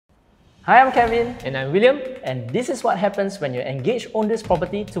Hi, I'm Kevin, And I'm William. and this is what happens when you engage Own This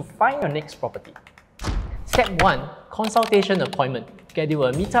Property to find your next property. Step 1. Consultation appointment. Schedule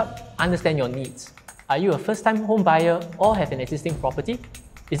a meetup, understand your needs. Are you a first-time home buyer or have an existing property?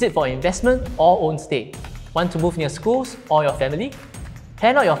 Is it for investment or own stay? Want to move near schools or your family?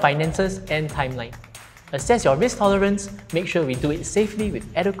 Plan out your finances and timeline. Assess your risk tolerance, make sure we do it safely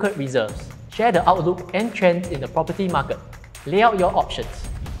with adequate reserves. Share the outlook and trends in the property market. Lay out your options.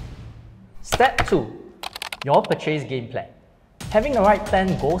 Step 2. Your purchase game plan. Having the right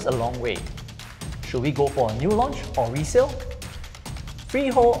plan goes a long way. Should we go for a new launch or resale?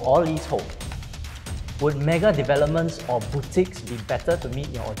 Freehold or leasehold? Would mega developments or boutiques be better to meet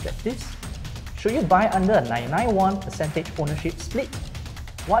your objectives? Should you buy under a 991% ownership split?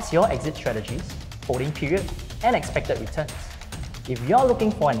 What's your exit strategies, holding period, and expected returns? If you're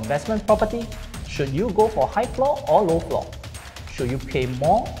looking for an investment property, should you go for high floor or low floor? Should you pay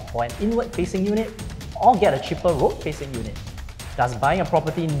more for an inward-facing unit or get a cheaper road-facing unit? Does buying a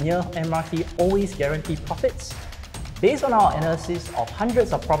property near MRT always guarantee profits? Based on our analysis of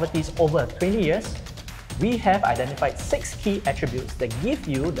hundreds of properties over 20 years, we have identified 6 key attributes that give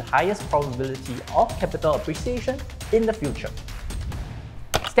you the highest probability of capital appreciation in the future.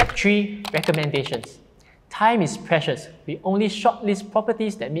 Step 3. Recommendations. Time is precious. We only shortlist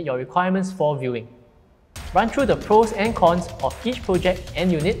properties that meet your requirements for viewing. Run through the pros and cons of each project and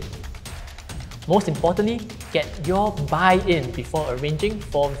unit. Most importantly, get your buy-in before arranging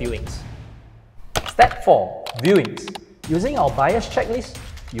for viewings. Step 4. Viewings. Using our buyer's checklist,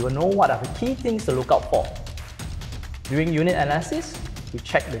 you will know what are the key things to look out for. During unit analysis, we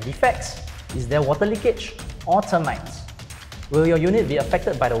check the defects. Is there water leakage or termites? Will your unit be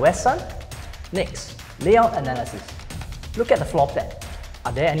affected by the west sun? Next, layout analysis. Look at the floor plan.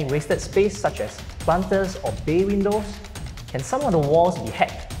 Are there any wasted space such as planters or bay windows? Can some of the walls be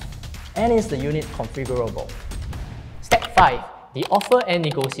hacked? And is the unit configurable? Step 5. The offer and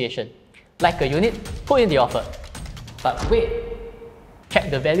negotiation. Like a unit, put in the offer. But wait!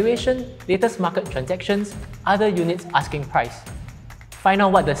 Check the valuation, latest market transactions, other units asking price. Find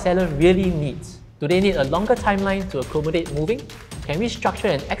out what the seller really needs. Do they need a longer timeline to accommodate moving? Can we structure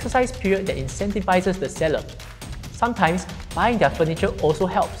an exercise period that incentivizes the seller? Sometimes, buying their furniture also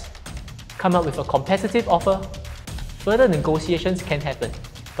helps. Come up with a competitive offer. Further negotiations can happen,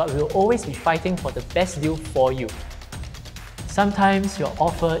 but we'll always be fighting for the best deal for you. Sometimes your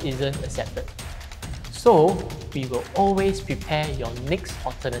offer isn't accepted. So, we will always prepare your next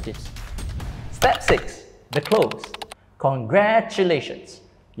alternatives. Step 6. The close. Congratulations!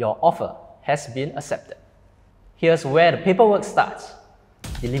 Your offer has been accepted. Here's where the paperwork starts.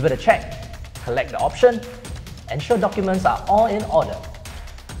 Deliver the check, collect the option, ensure documents are all in order.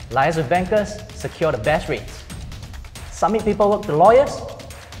 Liaise with bankers, secure the best rates. Submit paperwork to lawyers,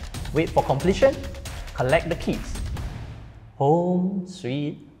 wait for completion, collect the keys. Home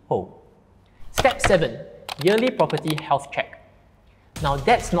sweet home. Step 7. Yearly property health check. Now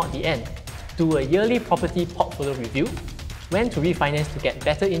that's not the end. Do a yearly property portfolio review, when to refinance to get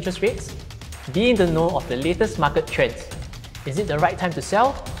better interest rates, be in the know of the latest market trends. Is it the right time to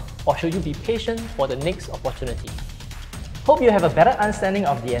sell, or should you be patient for the next opportunity? Hope you have a better understanding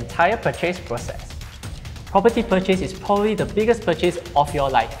of the entire purchase process. Property purchase is probably the biggest purchase of your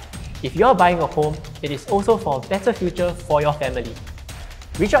life. If you're buying a home, it is also for a better future for your family.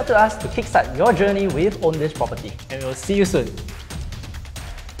 Reach out to us to kickstart your journey with Own This Property. And we'll see you soon.